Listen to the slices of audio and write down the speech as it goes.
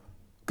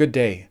Good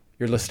day.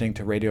 You're listening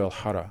to Radio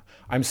Alhara.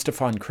 I'm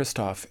Stefan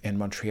Christoph in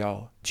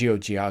Montreal,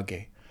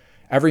 Geogiage.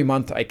 Every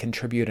month I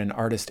contribute an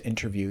artist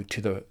interview to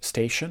the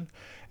station,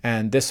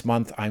 and this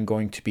month I'm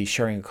going to be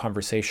sharing a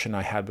conversation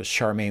I had with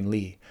Charmaine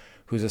Lee,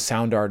 who's a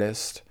sound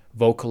artist,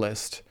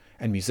 vocalist,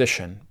 and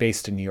musician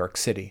based in New York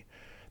City.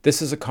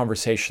 This is a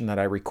conversation that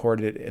I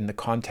recorded in the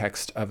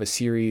context of a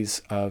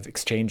series of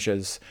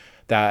exchanges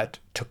that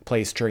took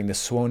place during the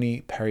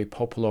Suoni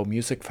Peripopolo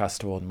Music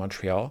Festival in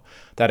Montreal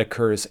that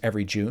occurs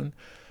every June.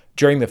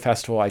 During the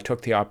festival, I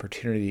took the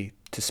opportunity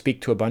to speak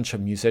to a bunch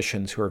of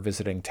musicians who are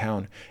visiting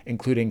town,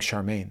 including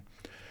Charmaine.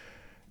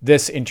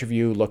 This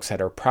interview looks at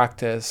her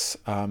practice,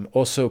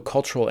 also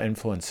cultural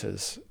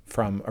influences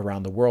from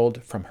around the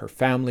world, from her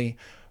family,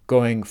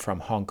 going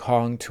from Hong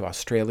Kong to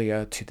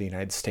Australia to the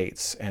United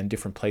States, and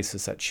different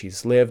places that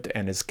she's lived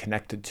and is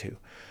connected to.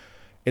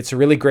 It's a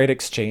really great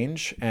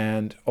exchange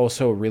and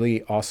also a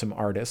really awesome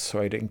artist,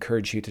 so I'd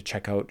encourage you to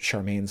check out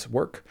Charmaine's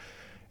work.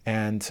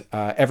 And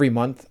every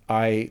month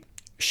I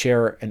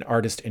share an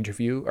artist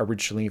interview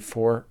originally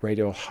for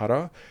Radio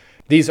Alhara.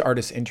 These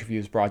artist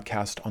interviews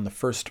broadcast on the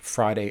first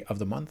Friday of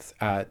the month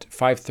at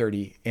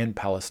 5:30 in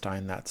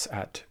Palestine. That's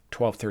at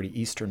 12:30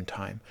 Eastern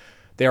Time.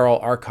 They are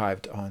all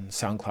archived on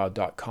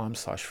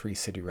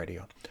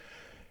soundcloud.com/freecityradio.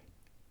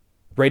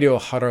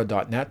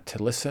 RadioAlhara.net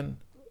to listen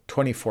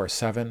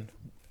 24/7.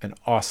 An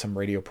awesome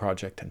radio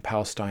project in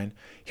Palestine.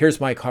 Here's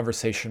my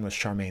conversation with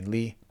Charmaine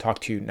Lee. Talk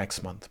to you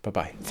next month.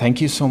 Bye-bye.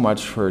 Thank you so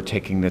much for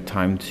taking the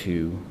time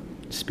to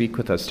speak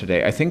with us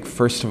today. I think,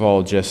 first of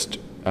all, just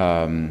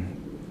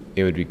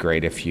it would be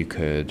great if you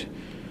could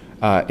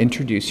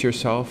introduce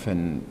yourself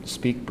and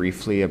speak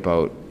briefly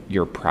about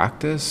your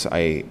practice.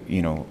 I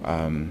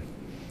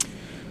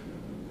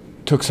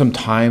took some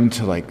time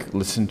to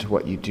listen to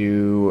what you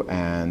do,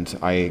 and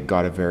I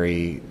got a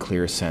very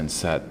clear sense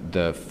that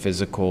the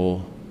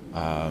physical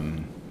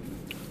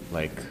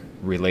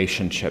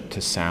relationship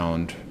to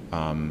sound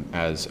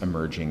as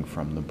emerging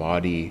from the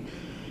body,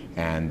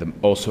 and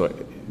also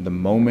the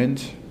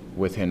moment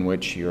within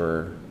which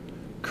you're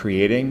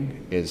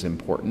creating is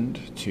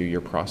important to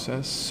your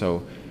process.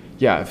 So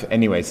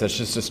anyways, that's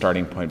just a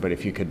starting point, but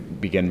if you could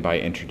begin by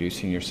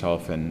introducing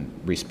yourself and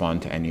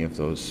respond to any of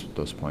those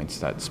points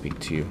that speak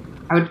to you.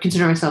 I would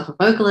consider myself a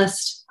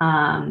vocalist,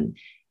 and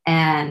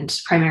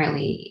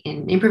primarily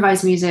in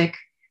improvised music.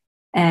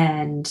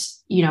 And,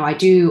 I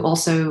do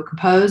also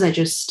compose. I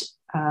just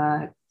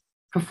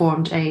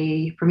performed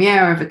a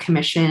premiere of a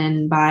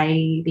commission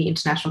by the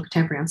International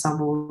Contemporary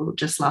Ensemble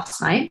just last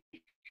night.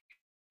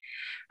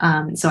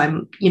 So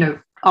I'm,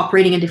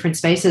 operating in different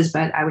spaces,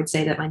 but I would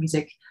say that my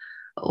music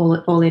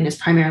all in is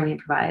primarily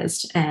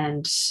improvised.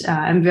 And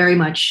I'm very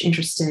much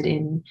interested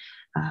in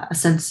a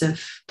sense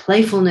of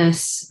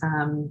playfulness,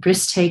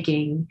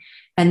 risk-taking,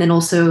 and then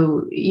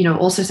also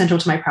central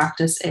to my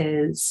practice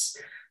is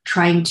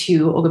trying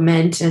to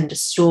augment and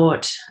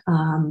distort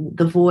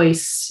the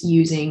voice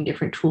using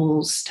different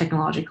tools,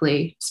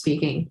 technologically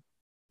speaking.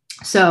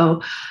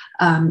 So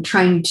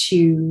trying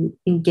to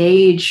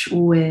engage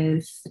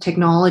with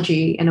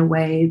technology in a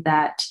way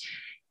that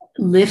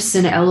lifts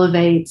and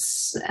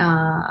elevates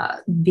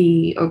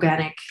the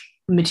organic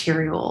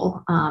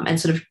material and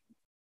sort of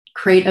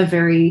create a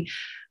very,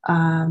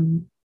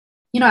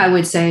 I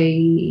would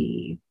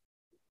say,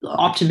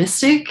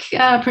 optimistic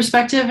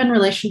perspective and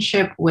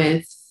relationship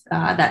with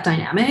that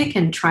dynamic,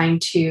 and trying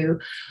to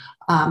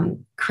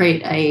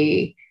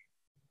create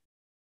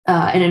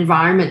an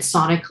environment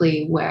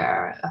sonically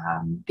where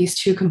these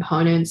two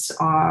components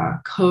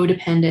are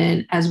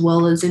codependent as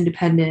well as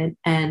independent,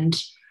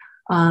 and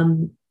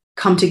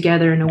come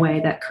together in a way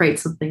that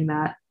creates something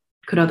that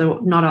could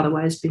not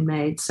otherwise be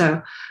made.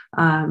 So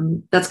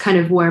that's kind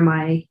of where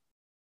my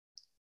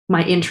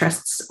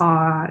interests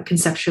are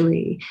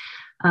conceptually.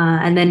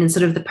 And then in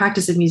sort of the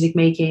practice of music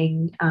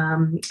making,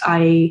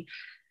 I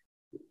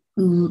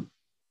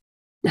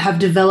have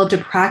developed a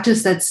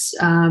practice that's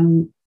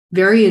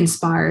very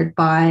inspired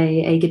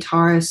by a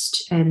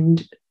guitarist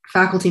and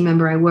faculty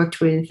member I worked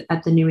with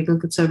at the New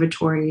England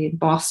Conservatory in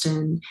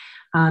Boston.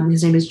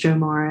 His name is Joe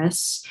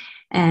Morris.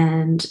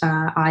 And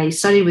I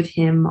studied with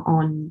him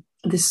on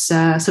this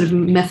sort of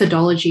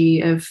methodology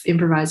of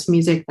improvised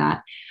music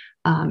that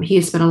he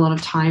has spent a lot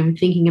of time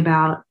thinking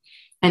about.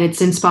 And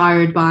it's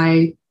inspired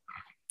by,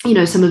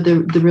 some of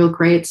the real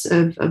greats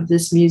of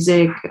this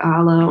music,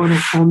 a la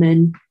Ornette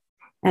Coleman,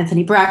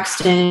 Anthony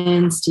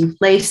Braxton, Steve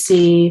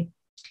Lacy,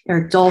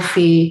 Eric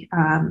Dolphy,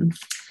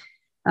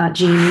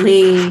 Gene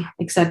Lee,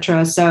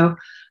 etc. So,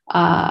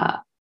 I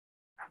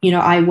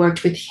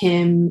worked with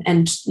him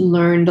and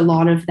learned a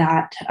lot of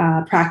that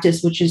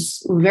practice, which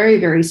is very,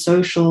 very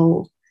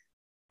social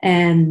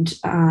and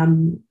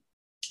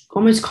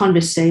almost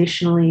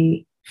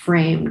conversationally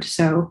framed.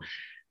 So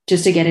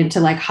just to get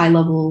into high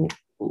level,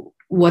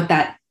 what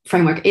that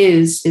framework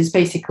is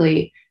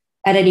basically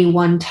at any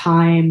one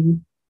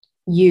time,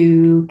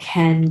 you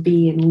can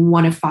be in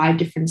one of 5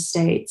 different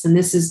states. And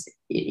this is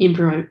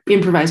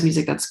improvised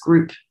music that's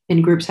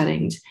in group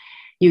settings.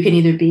 You can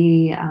either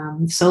be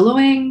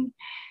soloing,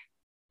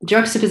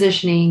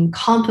 juxtapositioning,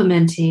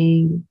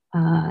 complementing,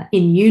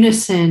 in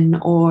unison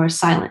or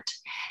silent.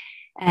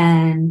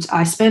 And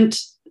I spent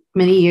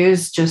many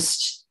years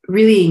just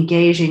really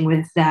engaging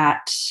with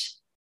that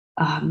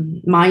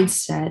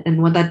mindset.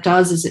 And what that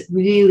does is it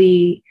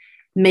really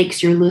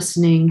makes your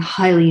listening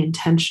highly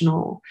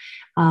intentional.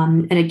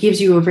 And it gives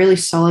you a really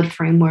solid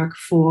framework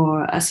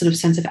for a sort of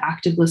sense of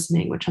active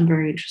listening, which I'm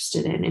very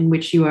interested in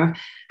which you are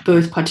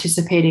both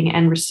participating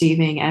and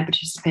receiving and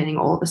participating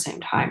all at the same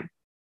time.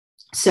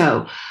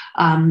 So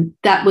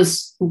that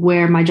was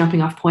where my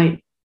jumping off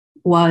point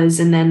was.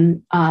 And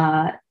then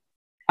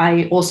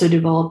I also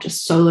developed a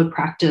solo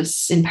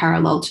practice in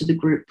parallel to the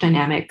group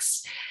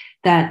dynamics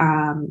that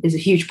is a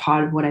huge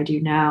part of what I do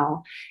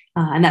now.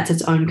 And that's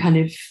its own kind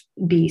of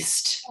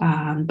beast.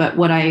 But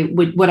what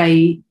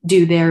I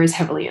do there is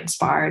heavily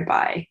inspired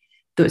by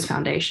those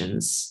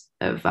foundations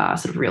of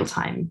sort of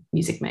real-time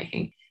music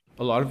making.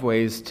 A lot of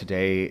ways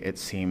today, it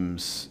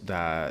seems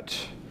that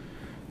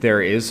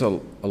there is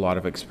a lot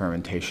of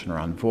experimentation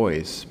around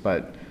voice,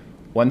 but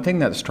one thing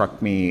that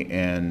struck me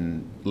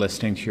in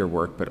listening to your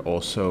work, but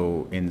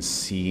also in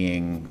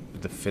seeing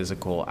the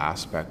physical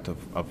aspect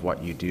of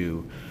what you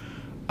do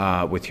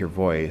with your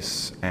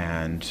voice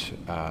and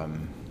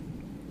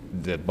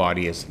the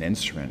body as an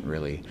instrument,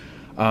 really,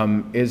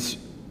 is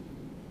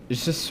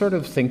just sort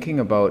of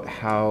thinking about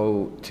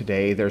how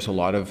today there's a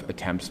lot of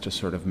attempts to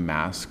sort of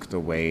mask the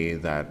way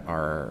that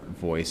our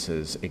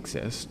voices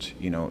exist.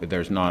 You know,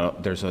 there's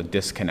a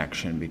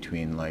disconnection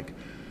between like,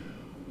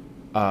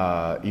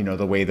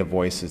 the way the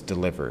voice is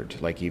delivered.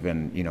 Like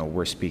even,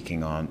 we're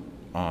speaking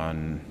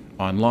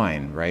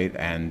online, right?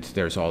 And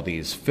there's all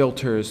these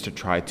filters to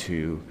try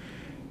to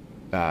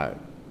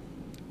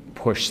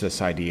push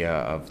this idea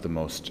of the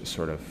most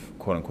sort of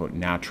quote unquote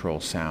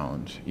natural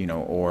sound,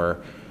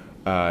 or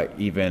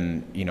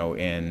even,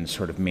 in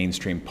sort of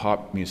mainstream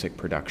pop music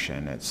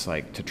production, it's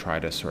like to try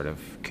to sort of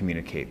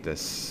communicate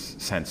this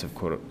sense of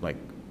quote, like,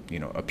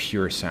 a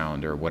pure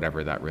sound or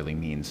whatever that really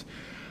means.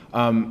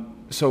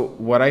 So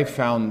what I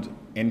found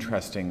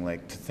interesting,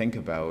 like to think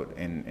about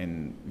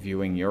in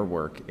viewing your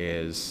work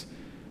is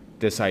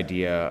this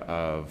idea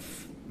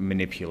of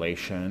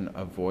manipulation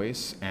of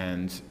voice,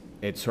 and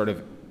it sort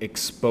of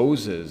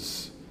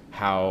exposes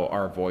how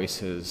our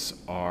voices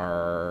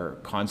are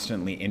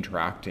constantly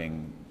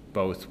interacting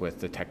both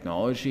with the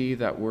technology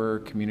that we're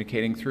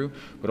communicating through,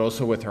 but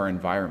also with our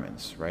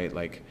environments, right?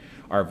 Like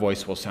our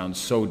voice will sound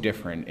so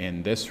different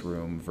in this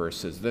room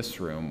versus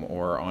this room,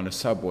 or on a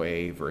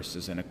subway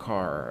versus in a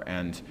car.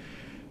 And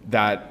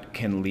that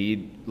can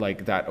lead,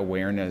 like that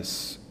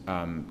awareness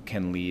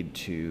can lead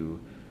to,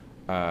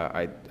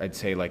 I'd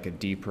say like a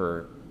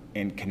deeper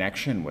in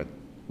connection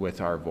with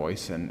our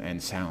voice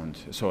and sound.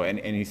 So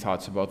any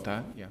thoughts about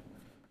that?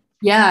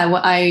 I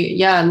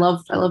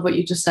love what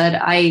you just said.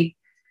 I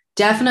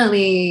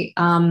definitely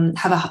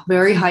have a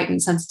very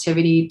heightened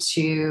sensitivity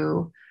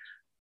to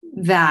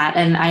that.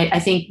 And I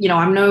think,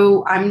 I'm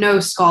no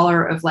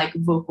scholar of like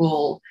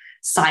vocal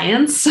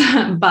science,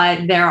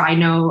 but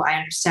I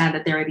understand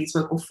that there are these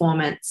vocal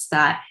formats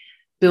that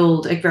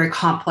build a very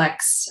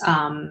complex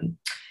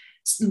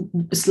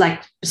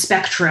like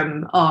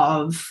spectrum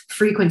of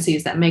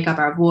frequencies that make up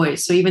our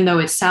voice. So even though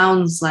it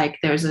sounds like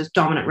there's a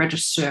dominant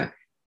register,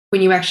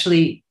 when you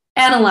actually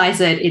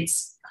analyze it,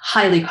 it's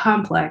highly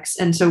complex.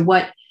 And so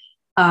what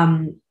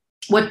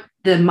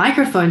the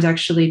microphones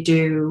actually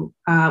do,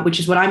 which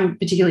is what I'm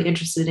particularly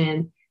interested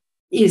in,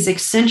 is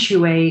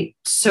accentuate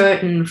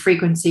certain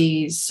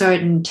frequencies,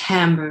 certain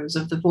timbres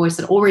of the voice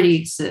that already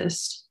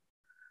exist.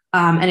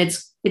 And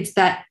it's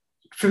that,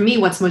 for me,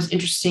 what's most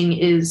interesting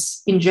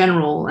is, in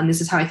general, and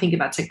this is how I think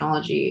about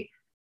technology,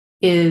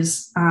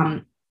 is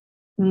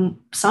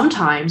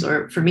sometimes,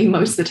 or for me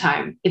most of the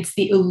time, it's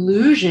the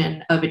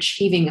illusion of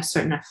achieving a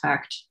certain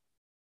effect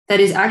that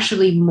is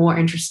actually more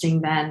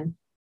interesting than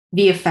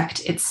the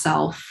effect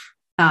itself.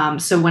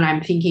 So when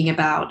I'm thinking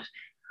about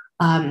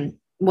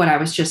what I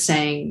was just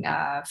saying,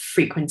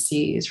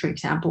 frequencies, for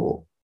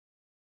example,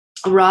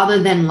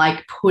 rather than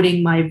like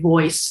putting my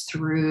voice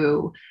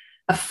through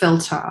a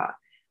filter,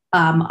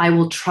 I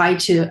will try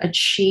to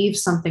achieve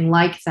something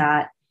like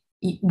that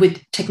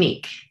with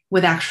technique,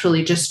 with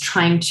actually just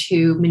trying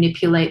to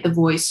manipulate the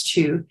voice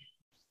to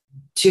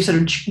sort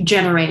of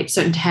generate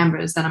certain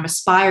timbres that I'm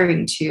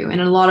aspiring to. And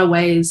in a lot of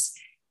ways,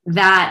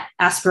 that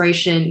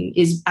aspiration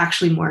is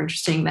actually more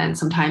interesting than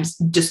sometimes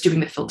just doing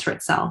the filter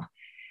itself.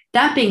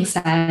 That being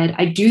said,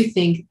 I do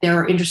think there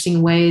are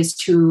interesting ways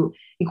to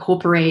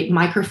incorporate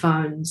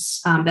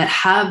microphones that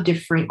have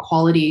different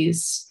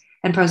qualities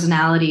and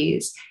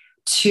personalities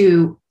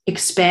to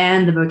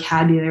expand the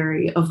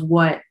vocabulary of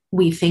what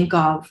we think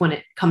of when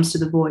it comes to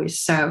the voice.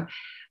 So,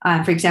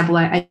 for example,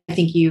 I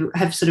think you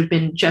have sort of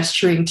been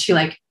gesturing to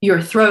like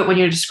your throat when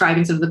you're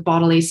describing some of the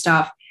bodily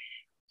stuff.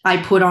 I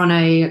put on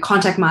a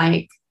contact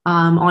mic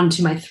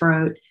onto my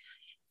throat,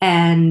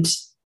 and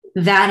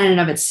that in and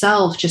of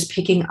itself, just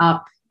picking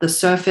up the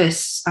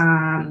surface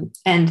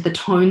and the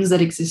tones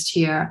that exist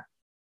here,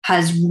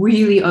 has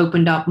really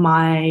opened up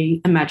my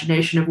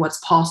imagination of what's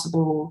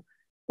possible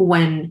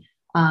when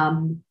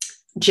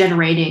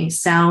generating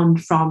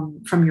sound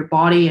from your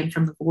body and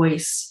from the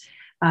voice.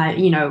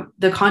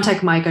 The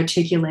contact mic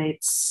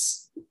articulates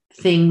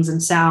things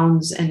and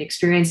sounds and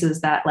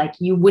experiences that like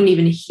you wouldn't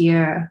even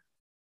hear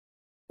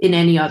in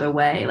any other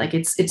way. Like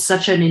it's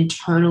such an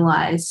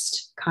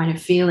internalized kind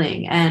of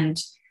feeling, and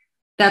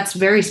that's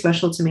very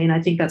special to me. And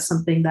I think that's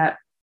something that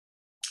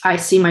I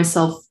see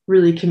myself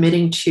really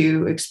committing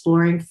to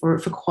exploring for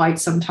quite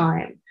some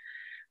time.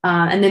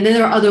 And then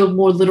there are other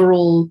more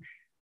literal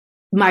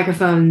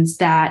microphones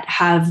that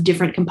have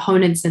different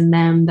components in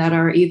them that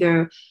are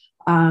either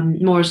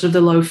more sort of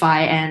the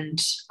lo-fi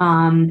end,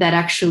 that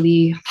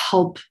actually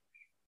help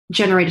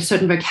generate a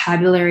certain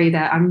vocabulary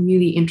that I'm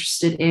really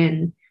interested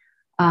in,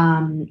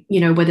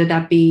 whether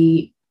that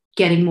be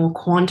getting more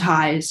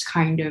quantized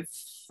kind of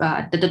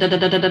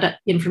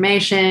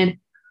information,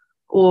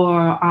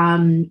 or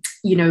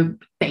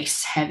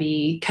bass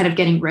heavy, kind of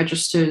getting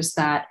registers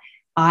that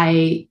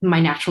my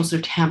natural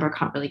sort of timbre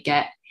can't really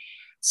get.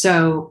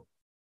 So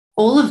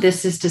all of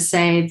this is to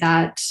say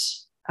that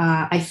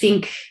I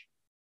think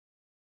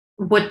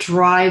what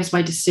drives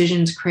my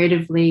decisions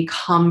creatively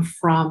come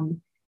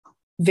from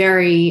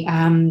very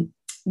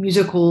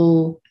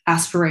musical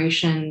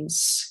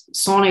aspirations,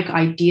 sonic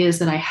ideas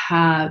that I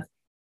have,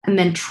 and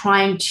then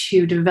trying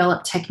to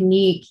develop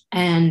technique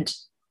and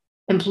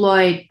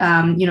employ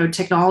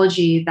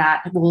technology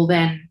that will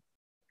then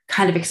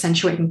kind of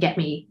accentuate and get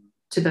me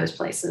to those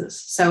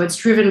places. So it's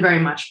driven very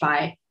much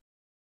by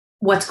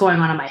what's going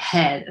on in my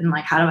head and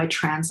like how do I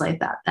translate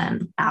that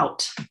then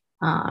out.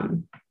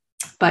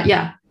 But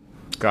yeah.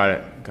 Got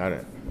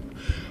it.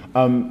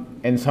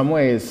 In some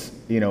ways,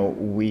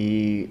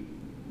 we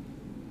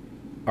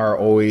are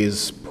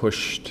always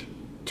pushed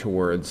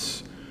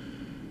towards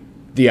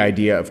the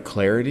idea of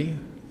clarity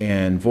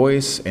in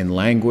voice, in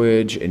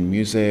language, in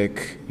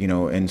music,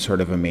 in sort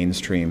of a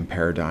mainstream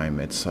paradigm.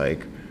 It's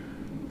like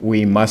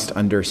we must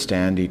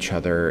understand each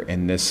other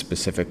in this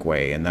specific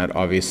way. And that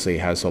obviously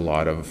has a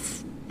lot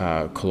of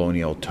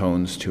colonial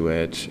tones to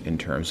it in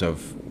terms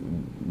of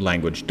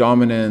language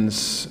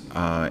dominance,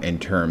 in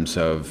terms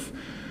of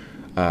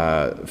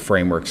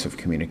frameworks of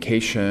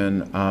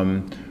communication.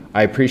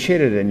 I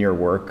appreciated in your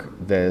work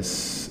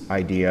this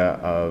idea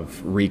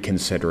of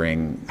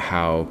reconsidering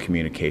how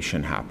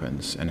communication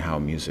happens and how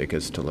music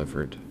is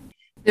delivered.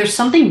 There's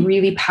something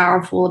really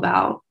powerful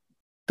about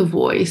the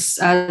voice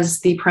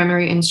as the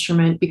primary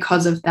instrument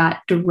because of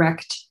that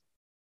direct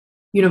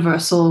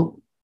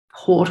universal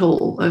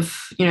portal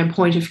of,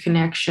 point of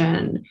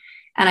connection.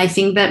 And I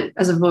think that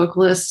as a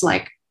vocalist,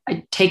 like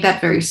I take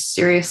that very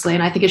seriously,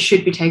 and I think it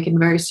should be taken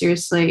very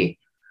seriously,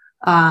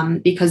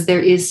 because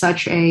there's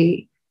such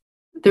a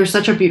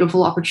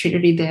beautiful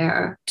opportunity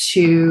there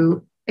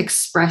to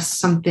express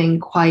something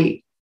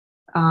quite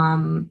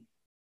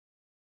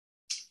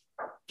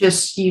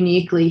just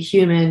uniquely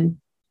human.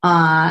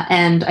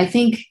 And I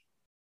think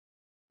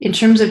in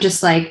terms of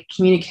just like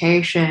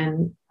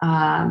communication,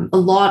 a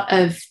lot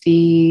of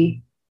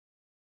the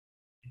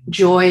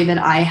joy that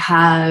I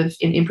have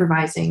in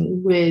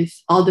improvising with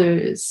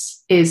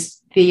others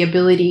is the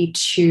ability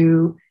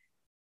to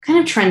kind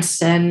of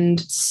transcend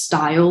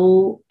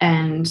style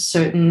and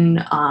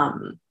certain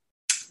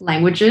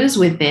languages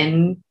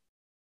within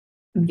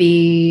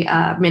the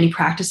many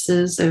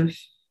practices of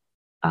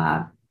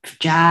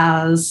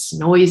jazz,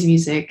 noise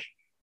music,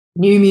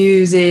 new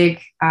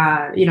music,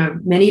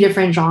 many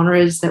different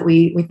genres that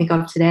we think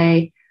of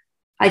today.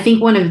 I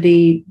think one of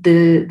the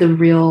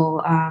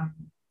real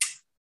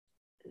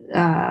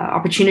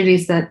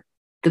opportunities that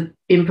the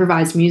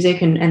improvised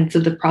music and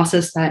the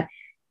process that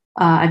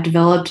I've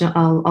developed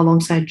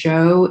alongside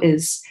Joe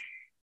is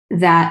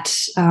that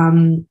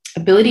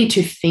ability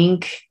to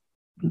think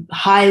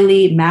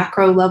highly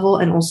macro level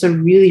and also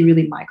really,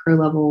 really micro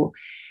level.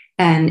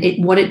 And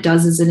what it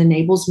does is it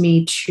enables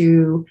me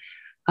to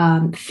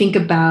think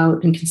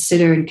about and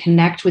consider and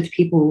connect with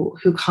people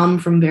who come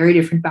from very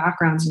different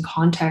backgrounds and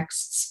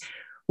contexts,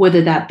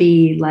 whether that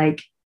be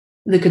like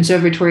the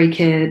conservatory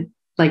kid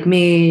like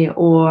me,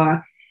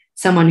 or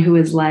someone who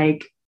is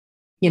like,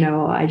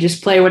 I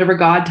just play whatever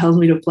God tells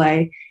me to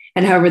play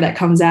and however that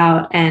comes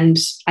out. And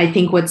I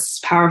think what's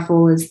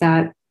powerful is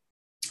that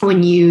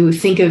when you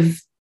think of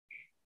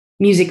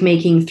music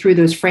making through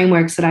those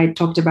frameworks that I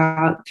talked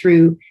about,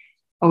 through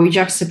are we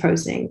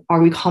juxtaposing?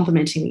 Are we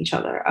complementing each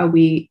other? Are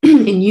we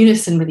in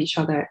unison with each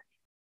other?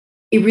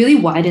 It really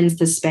widens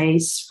the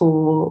space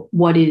for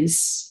what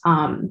is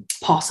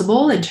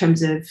possible in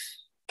terms of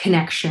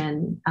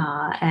connection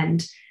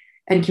and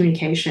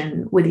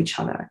communication with each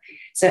other.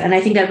 So, and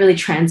I think that really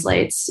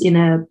translates in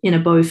a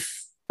both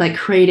like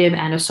creative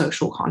and a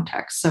social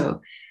context. So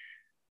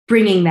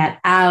bringing that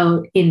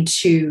out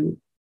into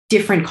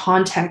different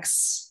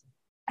contexts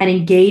and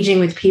engaging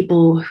with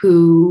people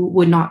who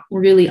would not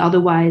really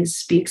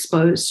otherwise be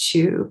exposed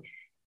to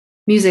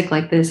music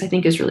like this, I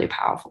think is really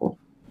powerful.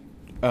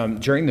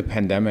 During the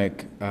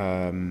pandemic,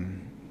 I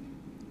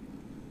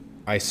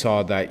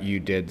saw that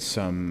you did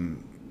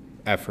some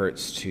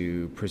efforts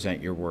to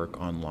present your work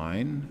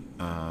online.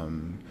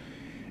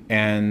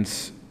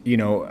 And,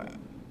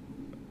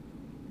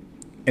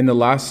 In the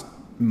last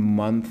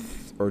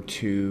month or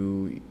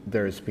two,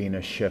 there's been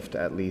a shift,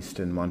 at least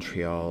in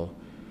Montreal,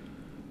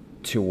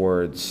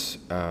 towards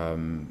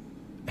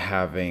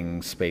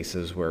having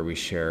spaces where we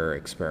share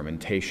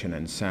experimentation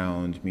and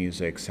sound,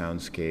 music,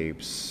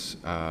 soundscapes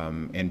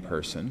in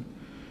person.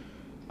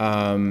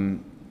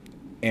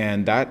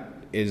 And that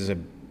is a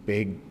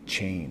big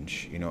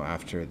change,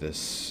 after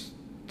this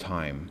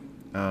time.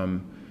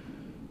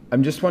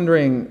 I'm just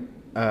wondering,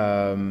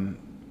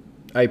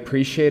 I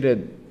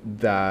appreciated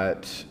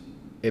that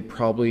it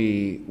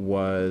probably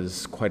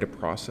was quite a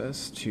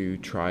process to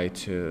try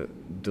to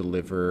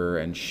deliver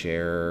and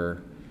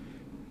share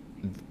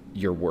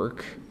your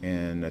work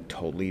in a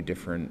totally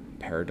different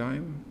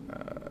paradigm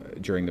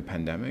during the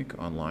pandemic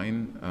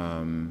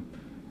online.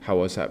 How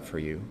was that for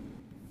you?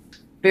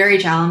 Very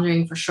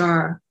challenging for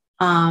sure.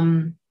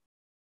 For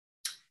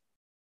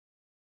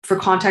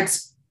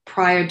context,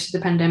 prior to the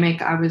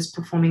pandemic, I was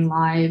performing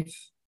live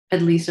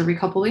at least every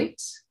couple of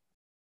weeks.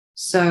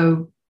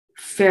 So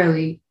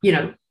fairly,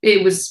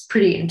 it was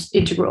pretty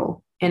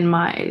integral in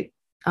my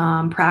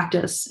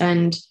practice,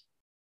 and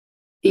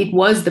it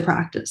was the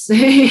practice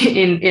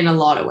in a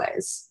lot of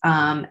ways.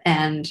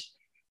 And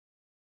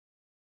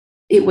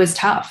it was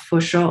tough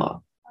for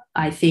sure.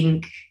 I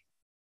think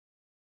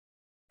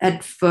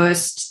at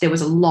first there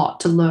was a lot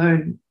to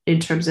learn in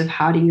terms of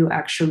how do you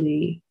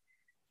actually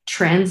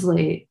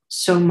translate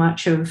so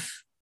much of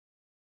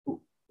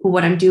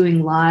what I'm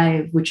doing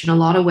live, which in a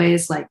lot of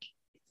ways, like,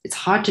 it's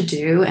hard to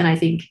do. And I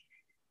think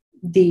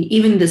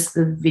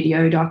the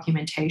video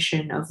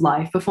documentation of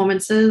live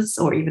performances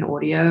or even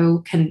audio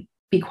can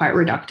be quite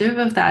reductive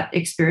of that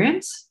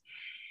experience.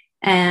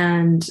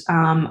 And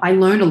I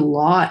learned a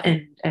lot,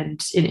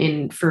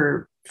 and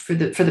for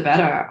the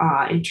better,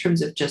 in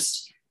terms of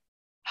just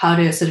how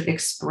to sort of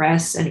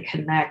express and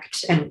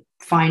connect and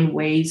find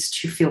ways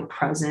to feel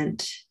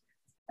present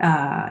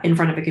in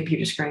front of a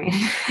computer screen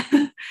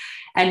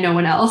and no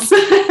one else.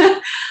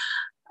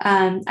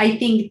 I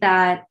think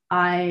that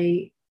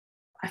I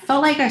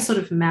felt like I sort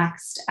of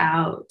maxed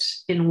out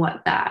in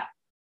what that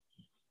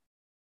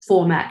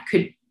format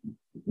could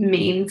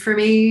mean for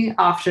me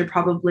after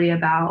probably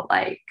about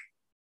like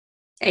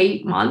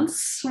 8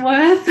 months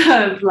worth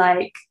of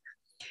like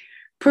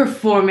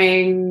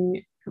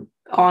performing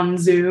on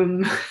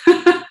Zoom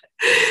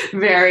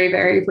very,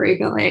 very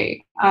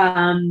frequently.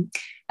 And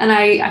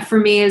for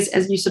me,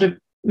 as you sort of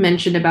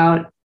mentioned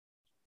about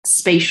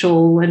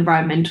spatial,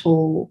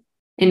 environmental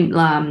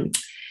influences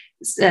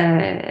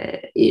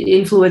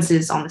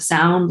on the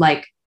sound,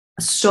 like,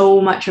 so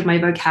much of my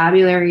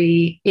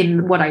vocabulary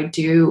in what I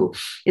do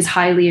is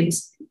highly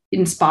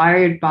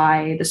inspired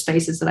by the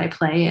spaces that I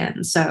play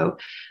in. So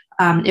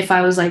if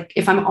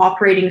I'm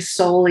operating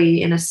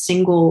solely in a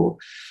single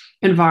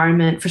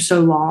environment for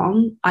so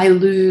long, I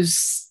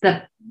lose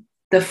the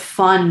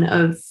fun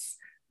of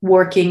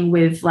working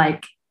with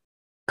like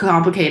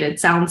complicated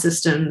sound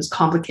systems,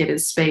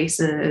 complicated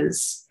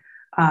spaces,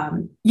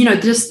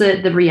 just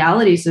the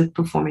realities of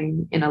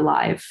performing in a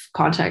live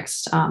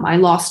context. I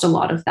lost a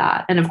lot of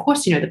that. And of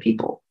course, the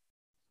people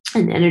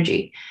and the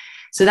energy.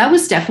 So that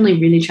was definitely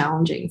really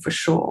challenging for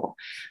sure.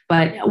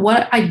 But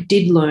what I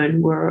did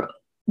learn were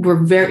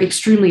very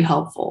extremely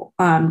helpful.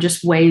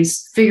 Just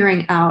ways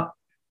figuring out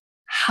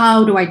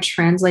how do I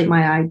translate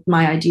my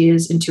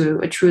ideas into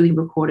a truly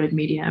recorded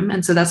medium.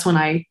 And so that's when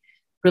I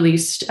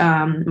released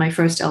my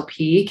first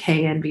LP,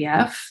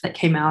 KNBF, that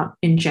came out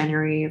in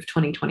January of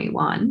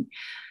 2021.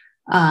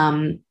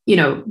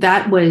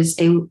 That was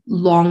a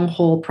long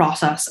haul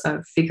process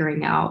of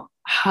figuring out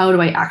how do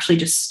I actually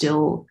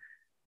distill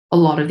a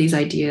lot of these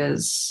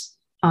ideas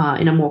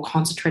in a more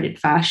concentrated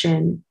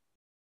fashion.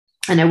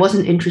 And I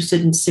wasn't interested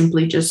in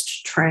simply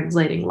just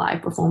translating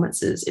live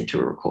performances into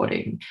a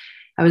recording.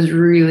 I was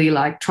really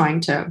like trying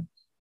to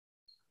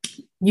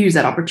use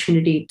that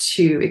opportunity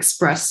to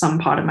express some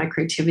part of my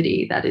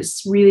creativity that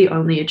is really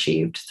only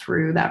achieved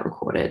through that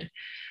recorded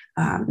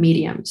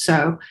medium.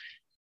 So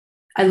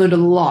I learned a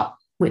lot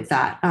with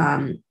that.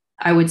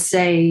 I would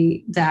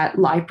say that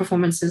live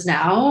performances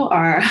now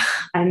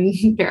I'm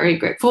very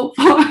grateful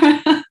for.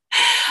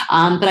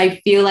 But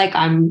I feel like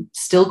I'm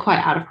still quite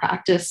out of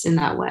practice in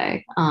that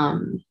way.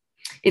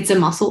 It's a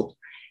muscle.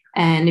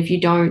 And if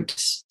you're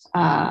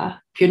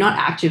not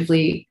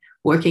actively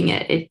working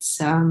it,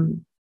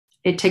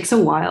 it takes a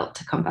while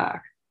to come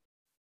back.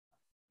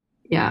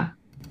 Yeah.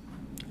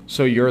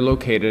 So you're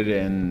located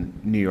in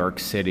New York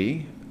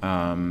City,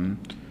 and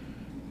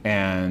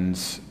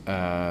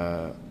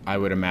I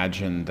would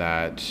imagine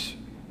that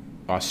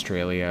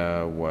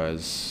Australia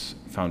was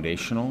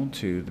foundational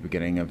to the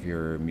beginning of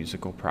your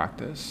musical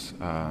practice.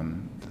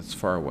 That's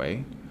far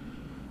away.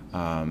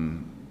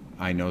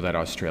 I know that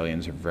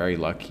Australians are very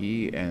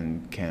lucky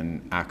and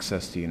can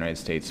access the United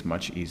States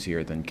much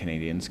easier than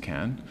Canadians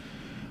can.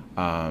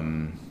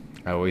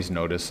 I always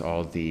notice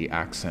all the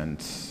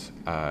accents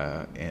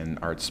in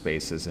art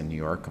spaces in New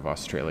York of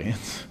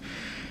Australians.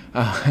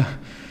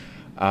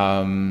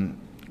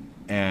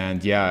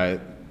 And yeah,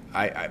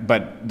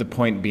 but the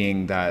point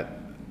being that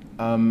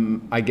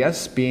I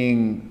guess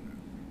being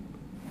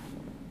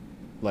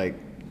like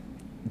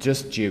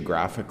just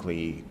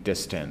geographically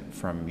distant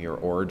from your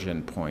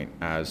origin point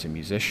as a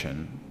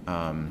musician,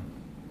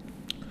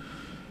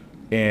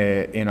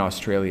 in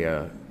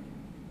Australia,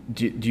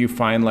 do you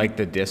find like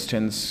the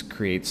distance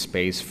creates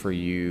space for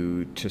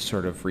you to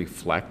sort of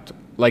reflect?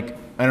 Like,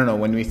 I don't know,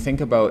 when we think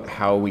about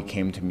how we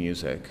came to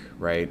music,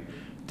 right?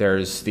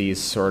 There's these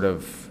sort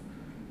of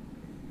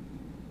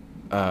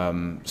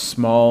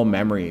small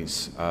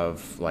memories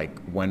of like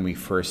when we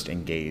first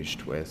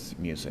engaged with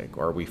music,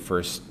 or we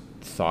first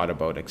thought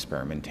about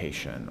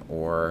experimentation,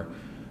 or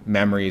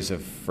memories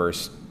of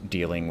first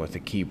dealing with a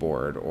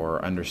keyboard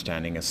or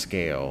understanding a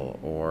scale,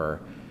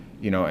 or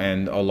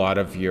and a lot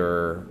of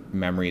your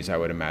memories, I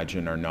would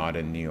imagine, are not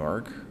in New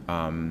York.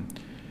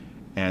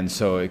 And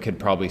so it could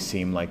probably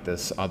seem like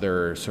this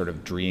other sort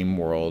of dream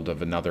world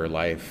of another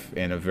life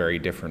in a very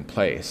different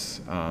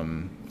place.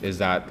 Is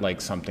that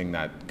like something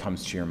that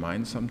comes to your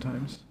mind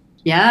sometimes?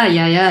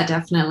 Yeah,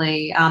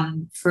 definitely.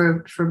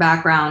 For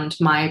background,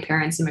 my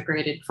parents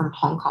immigrated from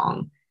Hong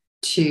Kong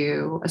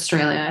to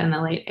Australia in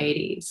the late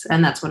 80s,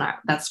 and that's when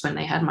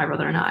they had my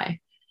brother and I.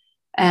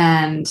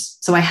 And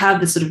so I have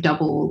this sort of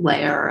double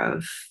layer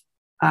of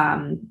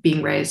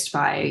being raised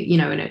by,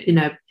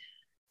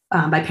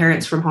 by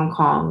parents from Hong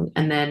Kong,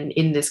 and then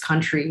in this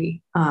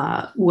country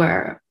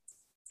where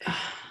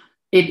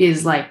it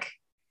is like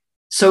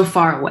so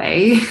far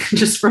away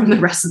just from the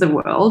rest of the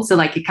world. So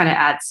like it kind of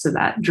adds to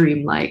that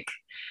dream-like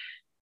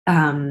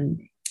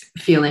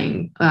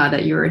feeling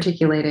that you're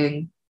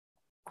articulating.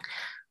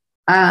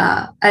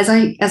 As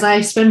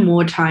I spend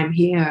more time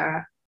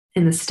here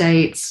in the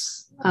States,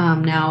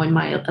 now in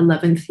my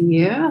 11th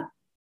year,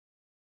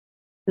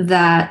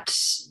 that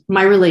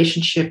my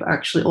relationship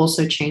actually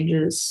also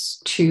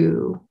changes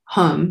to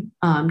home,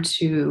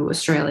 to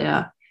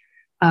Australia,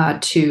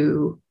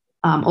 to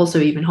also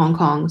even Hong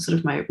Kong, sort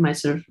of my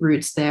sort of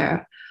roots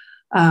there.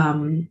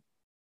 A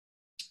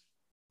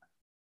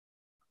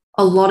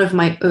lot of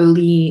my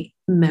early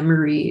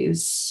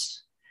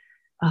memories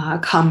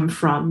come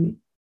from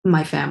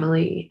my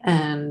family,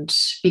 and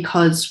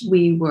because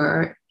we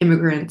were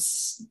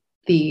immigrants,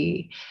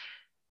 the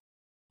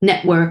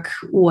network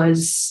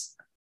was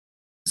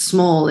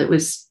small. It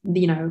was,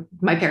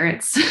 my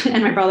parents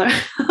and my brother.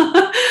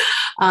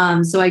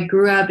 So I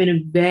grew up in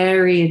a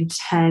very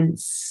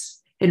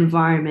intense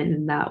environment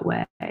in that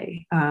way,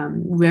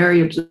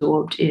 very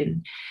absorbed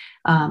in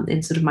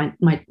sort of my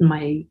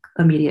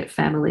immediate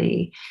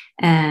family,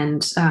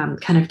 and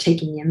kind of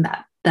taking in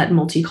that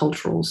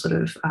multicultural sort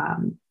of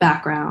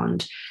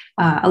background.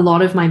 A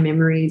lot of my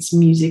memories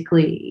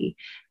musically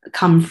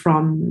come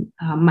from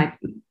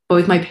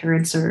both my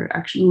parents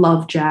actually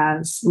love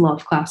jazz,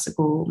 love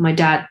classical. My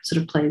dad sort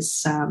of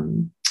plays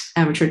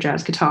amateur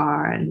jazz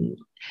guitar, and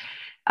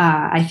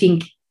I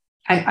think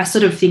I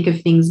sort of think of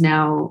things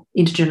now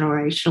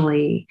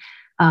intergenerationally.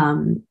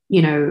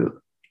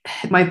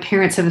 My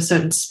parents have a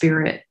certain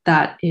spirit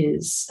that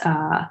is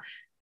I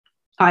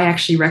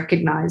actually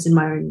recognize in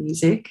my own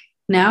music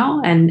now,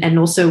 and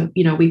also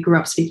we grew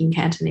up speaking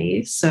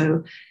Cantonese,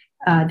 so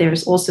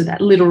there's also that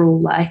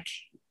literal like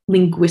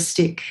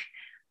linguistic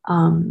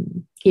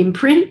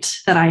imprint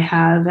that I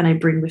have and I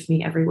bring with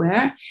me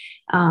everywhere.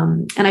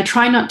 And I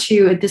try not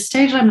to, at this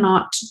stage, I'm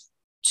not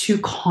too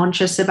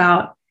conscious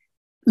about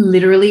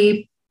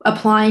literally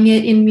applying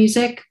it in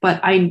music, but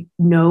I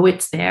know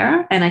it's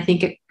there, and I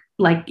think it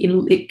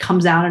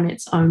comes out in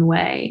its own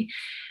way.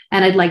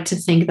 And I'd like to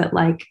think that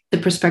like the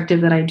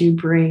perspective that I do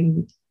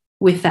bring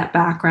with that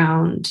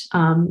background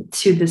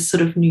to this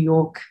sort of New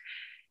York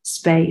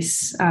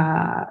space,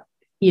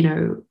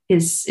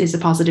 is a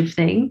positive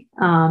thing,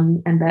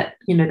 and that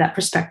that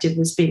perspective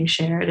is being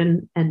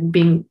shared and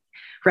being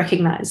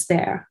recognized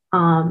there.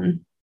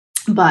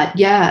 But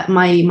yeah,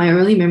 my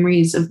early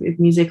memories of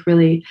music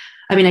really,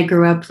 I mean, I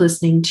grew up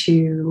listening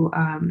to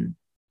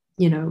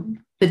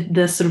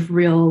the sort of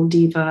real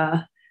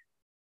diva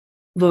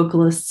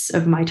vocalists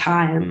of my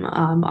time,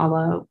 a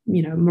la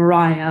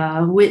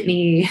Mariah,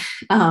 Whitney,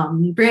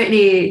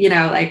 Britney,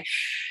 like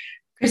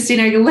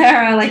Christina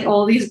Aguilera, like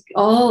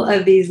all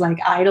of these like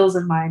idols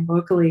of mine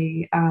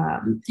vocally.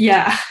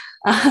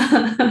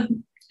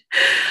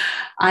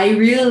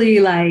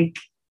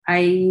 I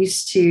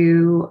used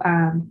to,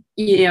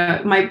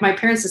 my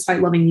parents,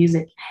 despite loving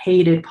music,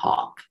 hated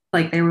pop.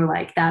 Like they were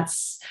like,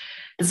 that's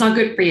not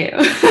good for you.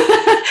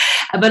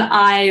 But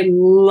I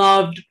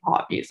loved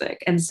pop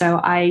music. And so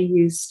I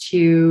used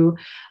to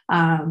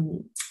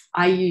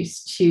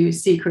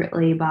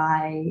secretly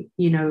buy,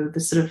 the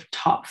sort of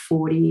top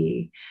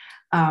 40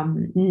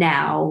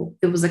 Now.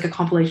 It was like a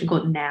compilation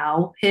called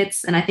Now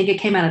Hits, and I think it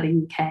came out of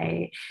the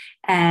UK.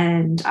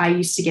 And I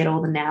used to get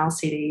all the Now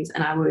CDs,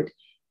 and I would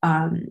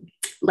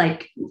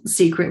like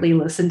secretly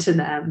listen to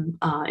them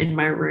in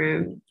my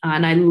room,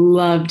 and I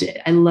loved it.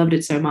 I loved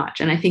it so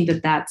much, and I think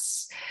that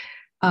that's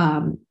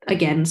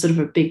again sort of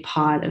a big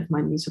part of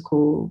my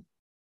musical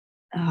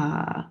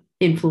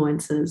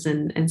influences,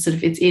 and sort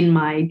of it's in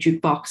my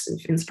jukebox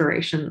of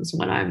inspirations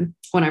when I'm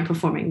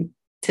performing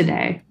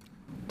today.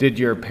 Did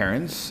your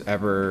parents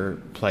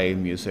ever play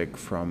music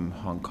from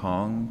Hong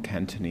Kong,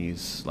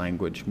 Cantonese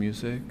language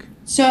music?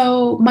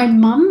 So my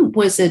mum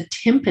was a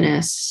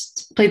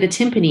timpanist, played the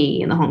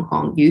timpani in the Hong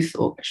Kong Youth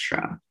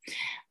Orchestra,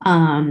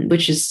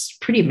 which is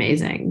pretty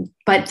amazing.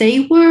 But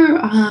they were,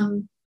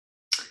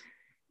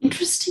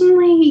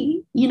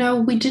 interestingly,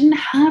 we didn't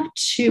have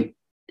to,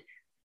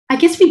 I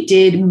guess we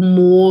did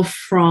more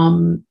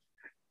from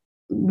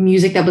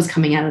music that was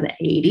coming out of the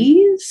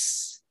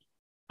 80s.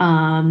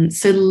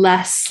 So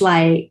less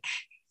like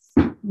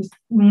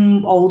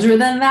older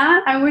than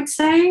that, I would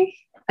say.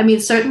 I mean,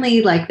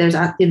 certainly like there's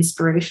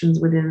inspirations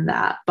within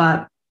that,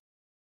 but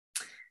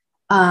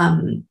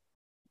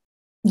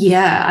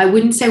yeah, I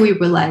wouldn't say we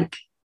were like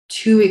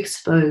too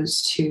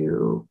exposed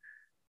to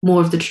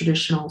more of the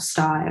traditional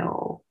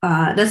style.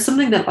 That's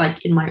something that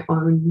like in my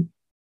own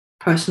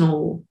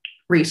personal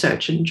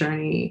research and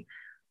journey,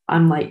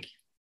 I'm like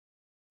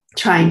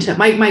trying to,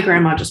 my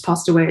grandma just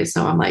passed away.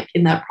 So I'm like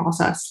in that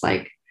process,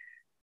 like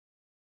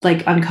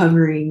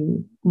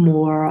uncovering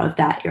more of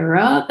that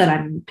era that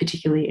I'm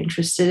particularly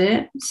interested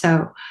in.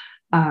 So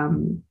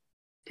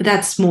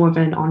that's more of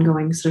an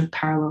ongoing sort of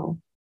parallel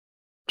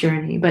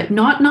journey, but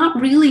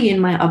not really in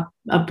my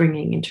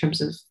upbringing in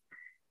terms of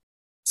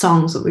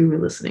songs that we were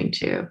listening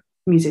to,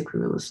 music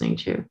we were listening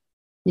to.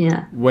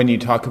 Yeah. When you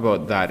talk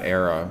about that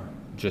era,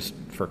 just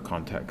for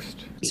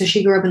context. So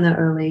she grew up in the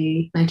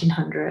early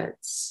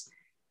 1900s.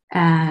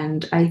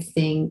 And I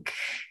think,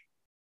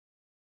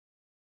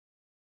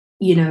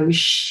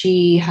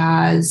 she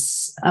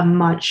has a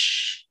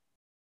much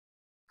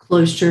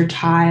closer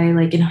tie,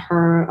 like in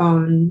her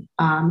own,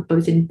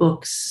 both in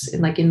books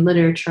and like in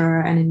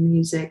literature and in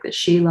music that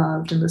she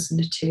loved and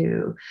listened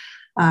to,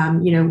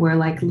 where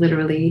like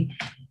literally,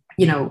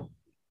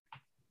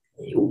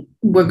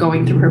 we're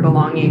going through her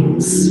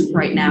belongings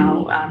right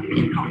now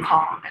in Hong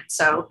Kong. And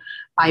so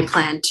I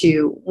plan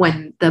to,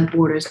 when the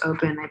borders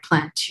open, I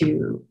plan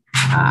to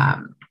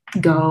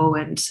go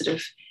and sort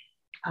of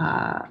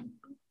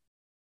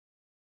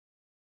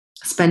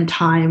spend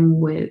time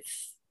with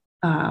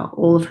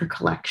all of her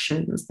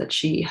collections that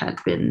she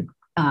had been,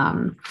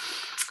 all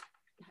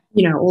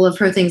of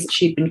her things that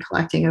she'd been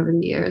collecting over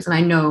the years. And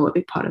I know a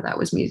big part of that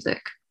was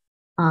music.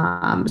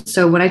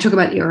 So when I talk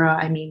about era,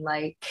 I mean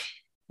like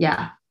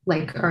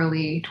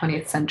early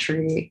 20th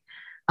century.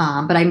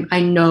 But I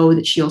know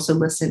that she also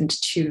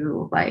listened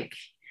to like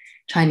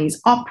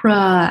Chinese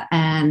opera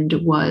and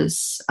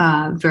was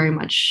very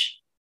much,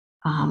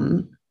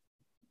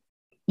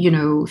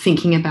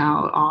 thinking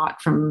about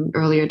art from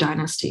earlier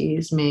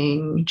dynasties,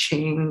 Ming,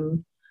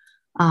 Qing.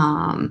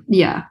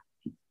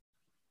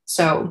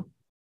 So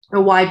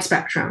a wide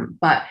spectrum,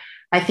 but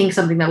I think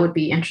something that would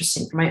be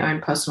interesting for my own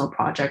personal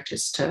project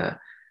is to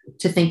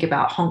think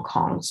about Hong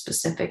Kong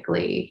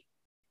specifically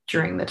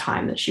during the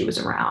time that she was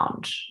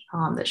around,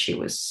 that she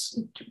was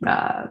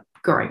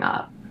growing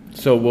up.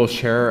 So we'll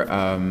share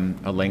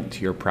a link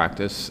to your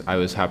practice. I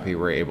was happy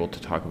we're able to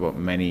talk about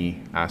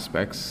many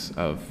aspects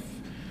of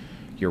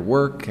your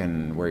work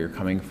and where you're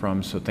coming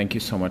from. So thank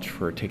you so much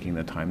for taking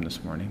the time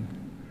this morning.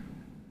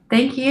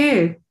 Thank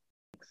you.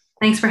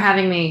 Thanks for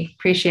having me.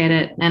 Appreciate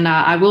it. And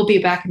I will be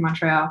back in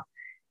Montreal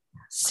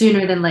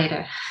sooner than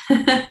later.